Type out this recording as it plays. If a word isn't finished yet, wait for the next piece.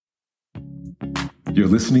You're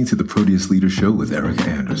listening to the Proteus Leader Show with Erika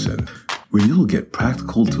Anderson, where you'll get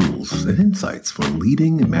practical tools and insights for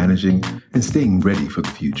leading and managing and staying ready for the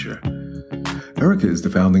future. Erika is the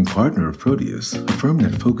founding partner of Proteus, a firm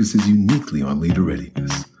that focuses uniquely on leader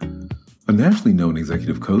readiness. A nationally known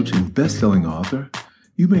executive coach and best-selling author,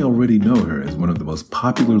 you may already know her as one of the most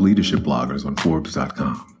popular leadership bloggers on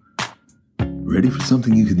Forbes.com. Ready for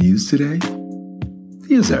something you can use today?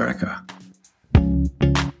 Here's Erika.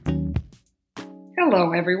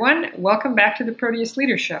 Hello, everyone. Welcome back to the Proteus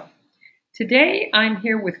Leader Show. Today, I'm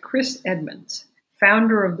here with Chris Edmonds,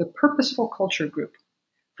 founder of the Purposeful Culture Group.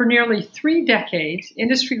 For nearly 3 decades,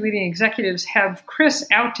 industry-leading executives have Chris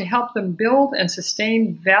out to help them build and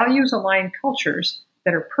sustain values-aligned cultures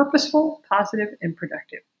that are purposeful, positive, and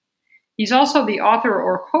productive. He's also the author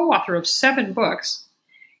or co-author of 7 books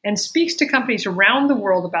and speaks to companies around the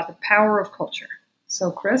world about the power of culture.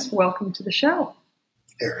 So, Chris, welcome to the show.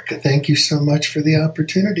 Erika, thank you so much for the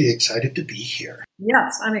opportunity. Excited to be here.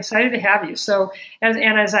 Yes, I'm excited to have you. So,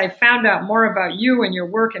 as I found out more about you and your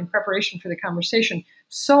work in preparation for the conversation,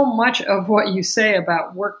 so much of what you say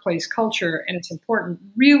about workplace culture and its importance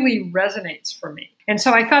really resonates for me. And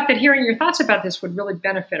so I thought that hearing your thoughts about this would really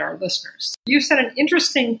benefit our listeners. You said an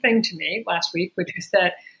interesting thing to me last week, which is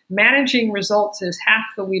that managing results is half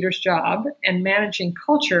the leader's job and managing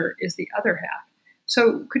culture is the other half.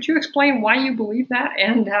 So could you explain why you believe that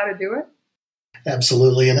and how to do it?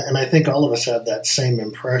 Absolutely. And I think all of us have that same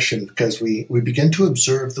impression because we begin to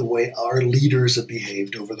observe the way our leaders have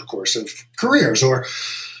behaved over the course of careers or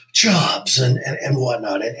jobs and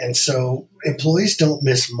whatnot. And so employees don't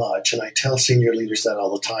miss much. And I tell senior leaders that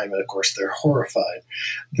all the time. And of course, they're horrified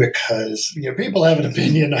because, people have an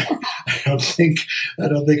opinion. I don't think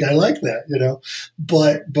I like that,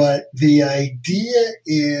 but the idea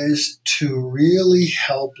is to really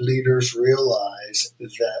help leaders realize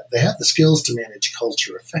that they have the skills to manage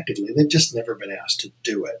culture effectively. They've just never been asked to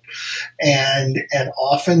do it. And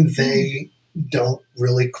often they don't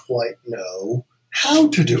really quite know how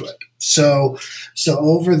to do it. So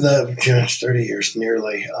over the 30 years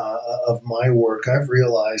nearly of my work, I've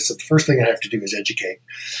realized that the first thing I have to do is educate.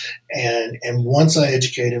 And once I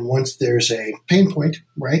educate and once there's a pain point,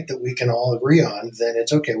 right, that we can all agree on, then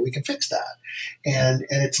it's okay, we can fix that. And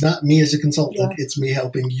it's not me as a consultant, It's me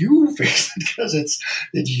helping you fix it because it's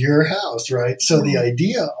your house, right? So the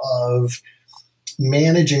idea of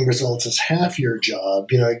managing results is half your job.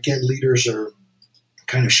 Again, leaders are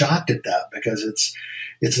kind of shocked at that because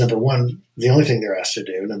it's number one, the only thing they're asked to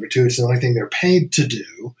do. Number two, it's the only thing they're paid to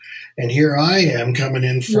do. And here I am coming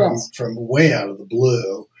in from way out of the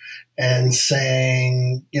blue and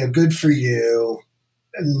saying, good for you.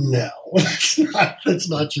 No, that's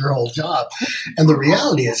not your whole job. And the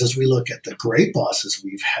reality is, as we look at the great bosses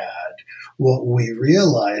we've had, what we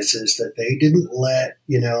realize is that they didn't let,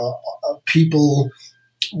 people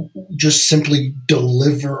just simply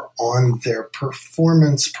deliver on their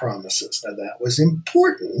performance promises. Now, that was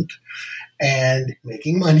important, and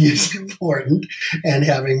making money is important, and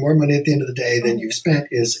having more money at the end of the day than you've spent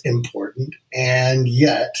is important. And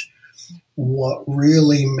yet, what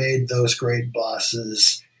really made those great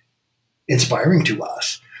bosses inspiring to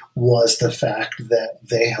us was the fact that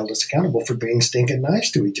they held us accountable for being stinking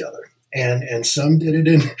nice to each other. And some did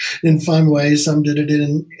it in fun ways. Some did it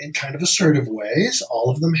in kind of assertive ways. All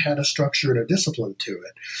of them had a structure and a discipline to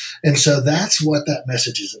it. And so that's what that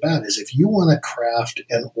message is about, is if you want to craft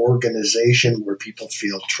an organization where people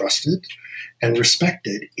feel trusted and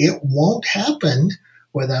respected, it won't happen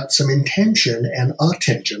without some intention and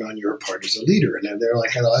attention on your part as a leader. And they're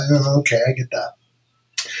like, okay, I get that.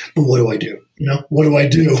 But what do I do? What do I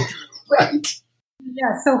do? Right.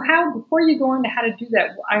 Yeah. So before you go on to how to do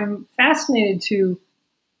that, I'm fascinated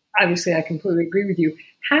obviously I completely agree with you.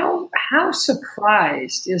 How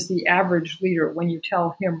surprised is the average leader when you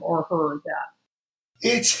tell him or her that?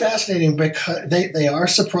 It's fascinating because they are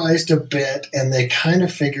surprised a bit, and they kind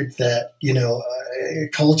of figured that,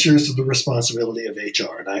 culture is the responsibility of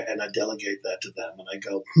HR, and I delegate that to them, and I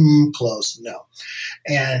go, close, no.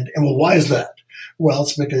 And well, why is that? Well,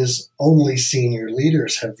 it's because only senior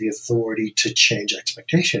leaders have the authority to change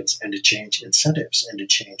expectations and to change incentives and to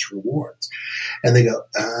change rewards. And they go,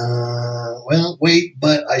 well, wait,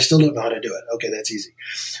 but I still don't know how to do it. Okay, that's easy.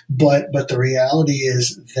 But the reality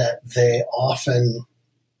is that they often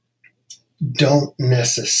don't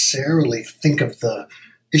necessarily think of the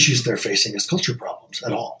issues they're facing as culture problems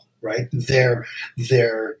at all, right? They're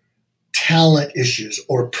talent issues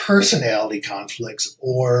or personality conflicts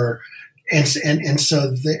and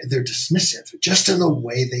so they're dismissive just in the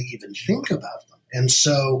way they even think about them. And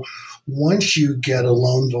so once you get a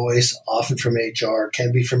lone voice, often from HR,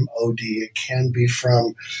 can be from OD, it can be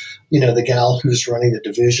from, the gal who's running the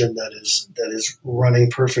division that is running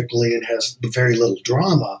perfectly and has very little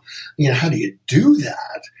drama. How do you do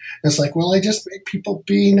that? And it's like, well, I just make people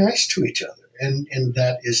be nice to each other. And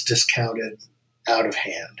that is discounted out of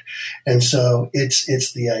hand. And so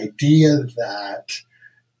it's the idea that,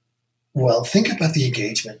 well, think about the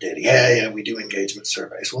engagement data. Yeah, we do engagement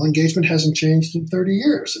surveys. Well, engagement hasn't changed in 30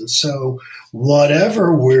 years. And so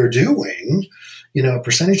whatever we're doing, a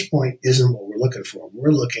percentage point isn't what we're looking for.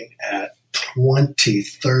 We're looking at 20,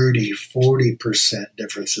 30, 40%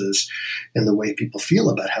 differences in the way people feel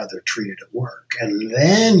about how they're treated at work. And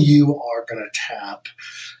then you are going to tap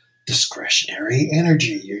discretionary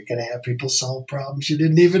energy. You're going to have people solve problems you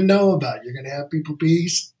didn't even know about. You're going to have people be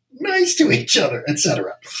nice to each other,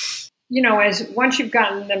 etc. As once you've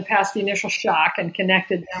gotten them past the initial shock and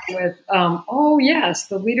connected them with, oh yes,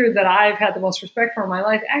 the leader that I've had the most respect for in my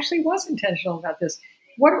life actually was intentional about this.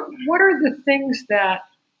 What are the things that,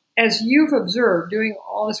 as you've observed, doing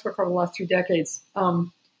all this work over the last 2 decades,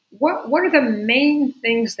 what are the main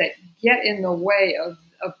things that get in the way of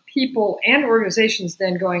people and organizations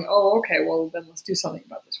then going, oh, okay, well then let's do something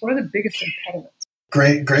about this? What are the biggest impediments?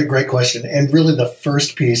 Great question. And really the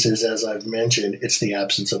first piece is, as I've mentioned, it's the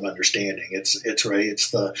absence of understanding. It's right.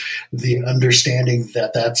 It's the understanding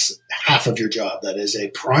that that's half of your job. That is a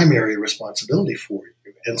primary responsibility for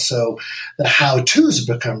you. And so the how-tos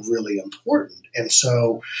become really important. And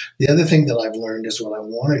so the other thing that I've learned is what I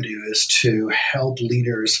want to do is to help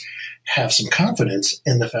leaders have some confidence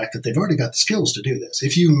in the fact that they've already got the skills to do this.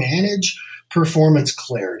 If you manage performance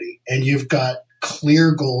clarity and you've got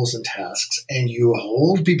clear goals and tasks, and you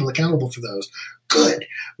hold people accountable for those, good.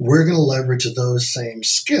 We're going to leverage those same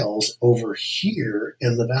skills over here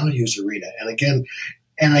in the values arena. And again,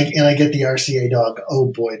 and I get the RCA dog, oh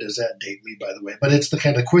boy, does that date me, by the way. But it's the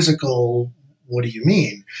kind of quizzical, what do you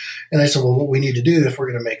mean? And I said, well, what we need to do if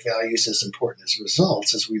we're going to make values as important as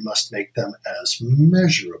results is we must make them as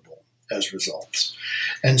measurable as results.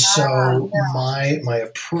 And so my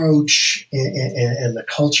approach in the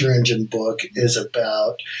Culture Engine book is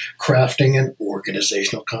about crafting an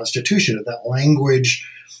organizational constitution. And that language,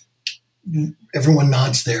 everyone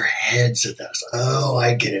nods their heads at this. Oh,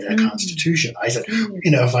 I get it, a constitution. I said,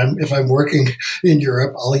 if I'm working in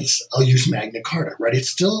Europe, I'll use Magna Carta, right? It's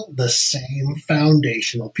still the same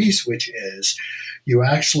foundational piece, which is you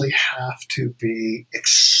actually have to be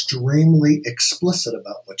extremely explicit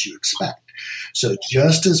about what you expect. So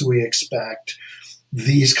just as we expect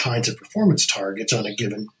these kinds of performance targets on a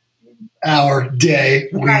given hour, day,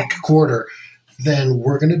 week, quarter, then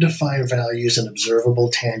we're going to define values in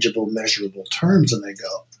observable, tangible, measurable terms. And they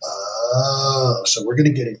go, oh, so we're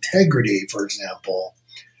going to get integrity, for example,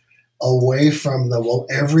 away from well,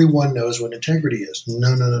 everyone knows what integrity is.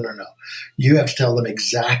 No. You have to tell them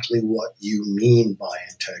exactly what you mean by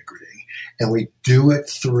integrity. And we do it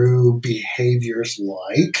through behaviors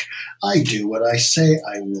like, I do what I say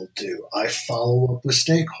I will do. I follow up with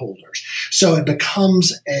stakeholders. So it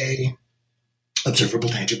becomes a observable,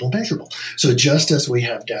 tangible, measurable. So just as we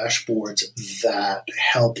have dashboards that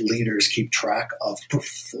help leaders keep track of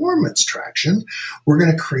performance traction, we're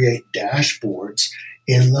going to create dashboards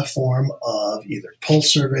in the form of either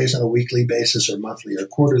pulse surveys on a weekly basis or monthly or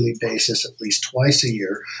quarterly basis, at least twice a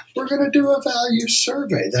year. We're going to do a value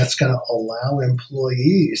survey that's going to allow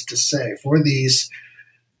employees to say, for these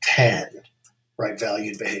 10, right,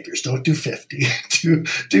 valued behaviors, don't do 50,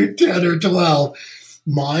 do 10 or 12.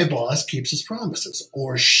 My boss keeps his promises,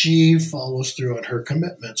 or she follows through on her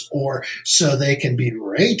commitments, or so they can be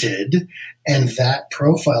rated, and that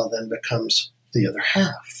profile then becomes the other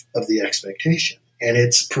half of the expectation. And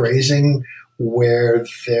it's praising where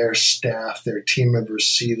their staff, their team members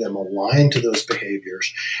see them aligned to those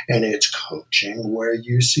behaviors, and it's coaching where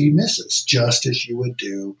you see misses, just as you would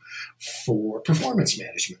do for performance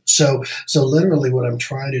management. So literally what I'm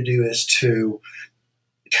trying to do is to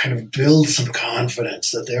kind of build some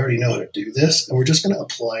confidence that they already know how to do this, and we're just going to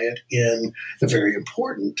apply it in the very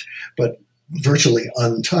important but virtually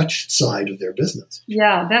untouched side of their business.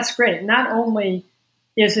 Yeah, that's great. Not only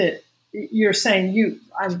is it, you're saying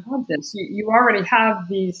I love this. You already have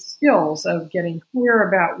these skills of getting clear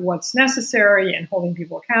about what's necessary and holding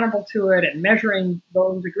people accountable to it and measuring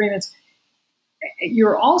those agreements.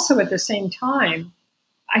 You're also at the same time,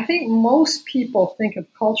 I think most people think of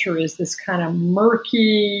culture as this kind of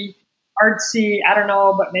murky, artsy, I don't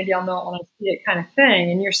know, but maybe I'll know it when I see it kind of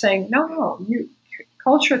thing. And you're saying, no,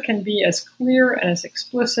 culture can be as clear and as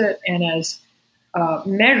explicit and as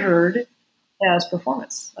measured as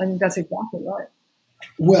performance. I think that's exactly right.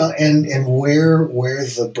 Well, and where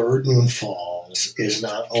the burden falls is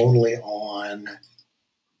not only on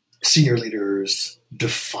senior leaders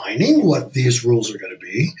defining what these rules are going to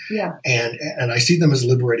be. Yeah. And I see them as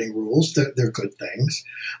liberating rules. They're good things,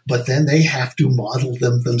 but then they have to model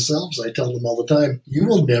them themselves. I tell them all the time, you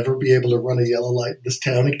will never be able to run a yellow light in this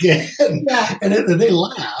town again. Yeah. And they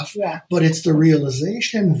laugh, yeah. But it's the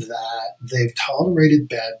realization that they've tolerated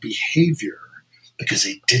bad behavior because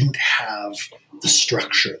they didn't have the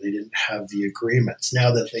structure. They didn't have the agreements.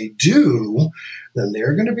 Now that they do, then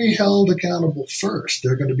they're going to be held accountable first.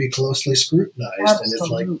 They're going to be closely scrutinized.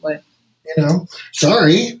 Absolutely. And it's like,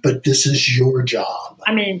 sorry, but this is your job.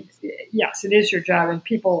 I mean, yes, it is your job. And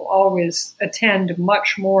people always attend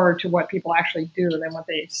much more to what people actually do than what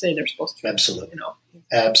they say they're supposed to do. Absolutely.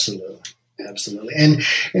 Absolutely. And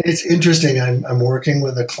it's interesting. I'm working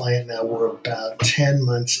with a client now. We're about 10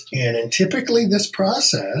 months in. And typically this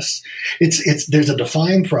process, there's a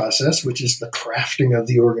defined process, which is the crafting of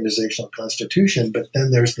the organizational constitution. But then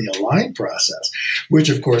there's the align process, which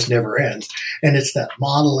of course never ends. And it's that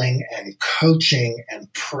modeling and coaching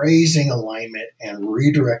and praising alignment and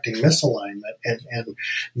redirecting misalignment. And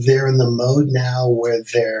they're in the mode now where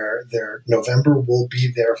their November will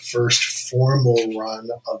be their first formal run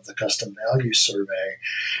of the custom value survey.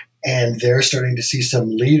 And they're starting to see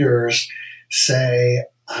some leaders say,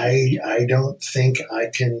 I don't think I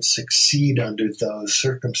can succeed under those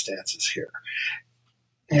circumstances here.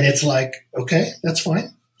 And it's like, okay, that's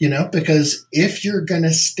fine. Because if you're going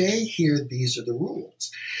to stay here, these are the rules.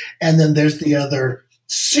 And then there's the other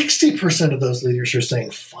 60% of those leaders are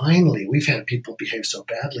saying, finally, we've had people behave so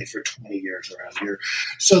badly for 20 years around here.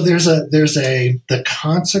 So the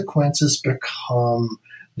consequences become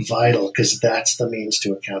vital because that's the means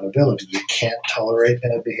to accountability. You can't tolerate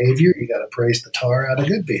bad behavior. You got to praise the tar out of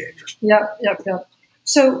good behavior. Yep.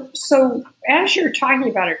 So as you're talking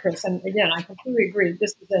about it, Chris, and again, I completely agree,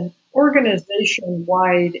 this is an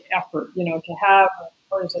organization-wide effort, to have an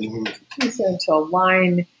organizational institution to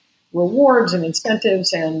align rewards and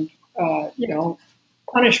incentives and,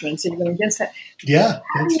 punishments even against that. Yeah,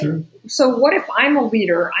 that's true. So what if I'm a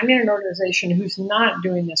leader, I'm in an organization who's not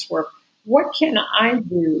doing this work? What can I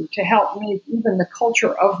do to help make even the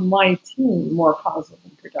culture of my team more positive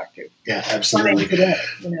and productive? Yeah, absolutely. Today,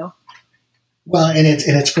 Well, and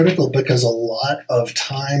it's critical because a lot of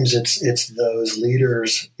times it's those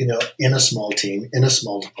leaders, in a small team, in a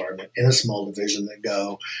small department, in a small division that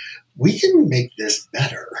go, we can make this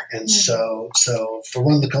better. And so for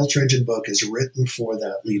one, the Culture Engine book is written for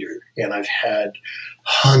that leader. And I've had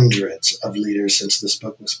hundreds of leaders since this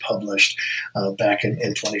book was published back in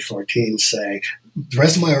 2014 say, the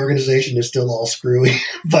rest of my organization is still all screwy,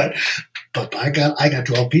 but I got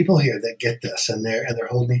 12 people here that get this, and they're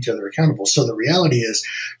holding each other accountable. So the reality is,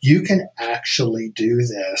 you can actually do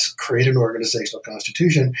this, create an organizational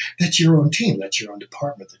constitution that's your own team, that's your own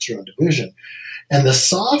department, that's your own division. And the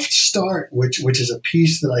soft start, which is a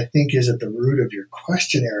piece that I think is at the root of your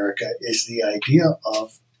question, Erika, is the idea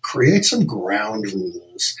of create some ground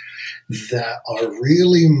rules that are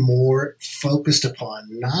really more focused upon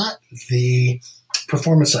not the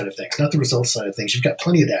performance side of things, not the results side of things. You've got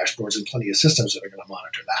plenty of dashboards and plenty of systems that are going to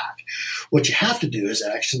monitor that. What you have to do is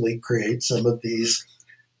actually create some of these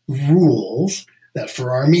rules that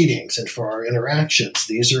for our meetings and for our interactions,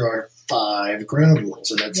 these are our 5 ground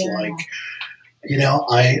rules. And it's like,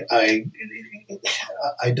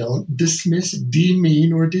 I don't dismiss,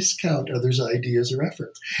 demean, or discount others' ideas or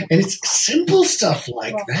efforts. And it's simple stuff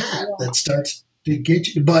like that starts to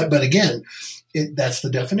get you. But again, that's the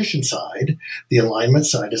definition side. The alignment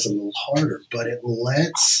side is a little harder, but it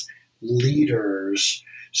lets leaders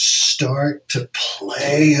start to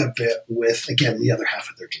play a bit with, again, the other half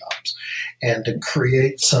of their jobs and to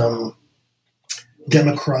create some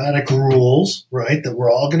democratic rules, right, that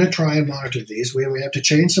we're all going to try and monitor these. We have to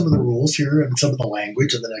change some of the rules here and some of the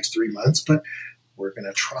language in the next 3 months, but we're going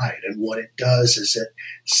to try it. And what it does is it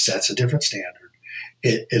sets a different standard.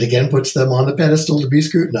 It again puts them on the pedestal to be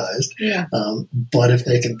scrutinized. Yeah. But if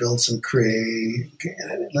they can build some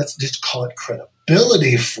let's just call it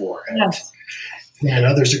credibility for it, yes. And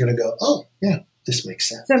others are going to go, oh, yeah, this makes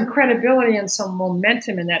sense. Some credibility and some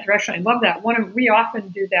momentum in that direction. I love that. We often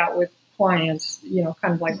do that with clients,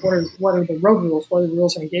 kind of like what are the road rules? What are the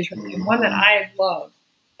rules of engagement? And one that I love,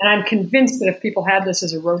 and I'm convinced that if people had this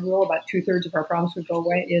as a road rule, about 2/3 of our problems would go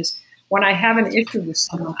away, is when I have an issue with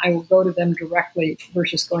someone, I will go to them directly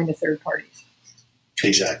versus going to third parties.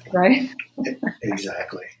 Exactly. Right?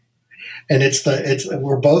 Exactly. And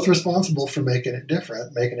we're both responsible for making it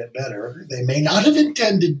different, making it better. They may not have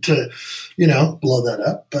intended to, blow that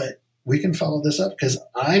up, but we can follow this up because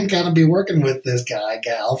I'm going to be working with this guy,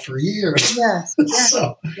 gal, for years. Yes.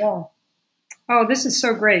 Yeah. Oh, this is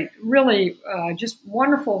so great. Really just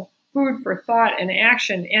wonderful food for thought and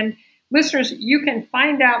action. And listeners, you can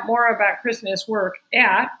find out more about Chris and his work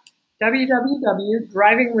at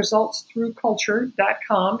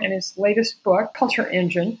www.drivingresultsthroughculture.com and his latest book, Culture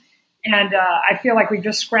Engine. And I feel like we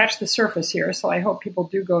just scratched the surface here, so I hope people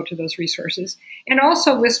do go to those resources. And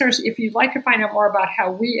also, listeners, if you'd like to find out more about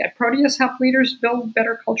how we at Proteus help leaders build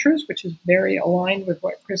better cultures, which is very aligned with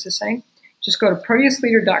what Chris is saying, just go to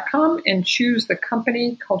proteusleader.com and choose the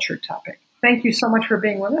company culture topic. Thank you so much for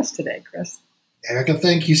being with us today, Chris. Erika,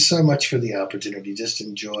 thank you so much for the opportunity. Just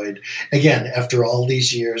enjoyed, again, after all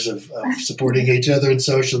these years of supporting each other in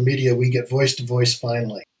social media, we get voice to voice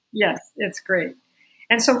finally. Yes, it's great.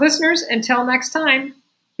 And so listeners, until next time,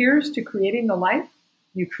 here's to creating the life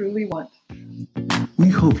you truly want. We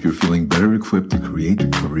hope you're feeling better equipped to create the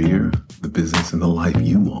career, the business, and the life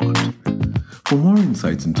you want. For more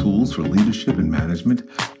insights and tools for leadership and management,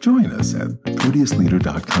 join us at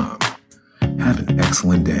proteusleader.com. Have an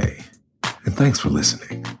excellent day, and thanks for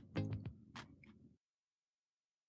listening.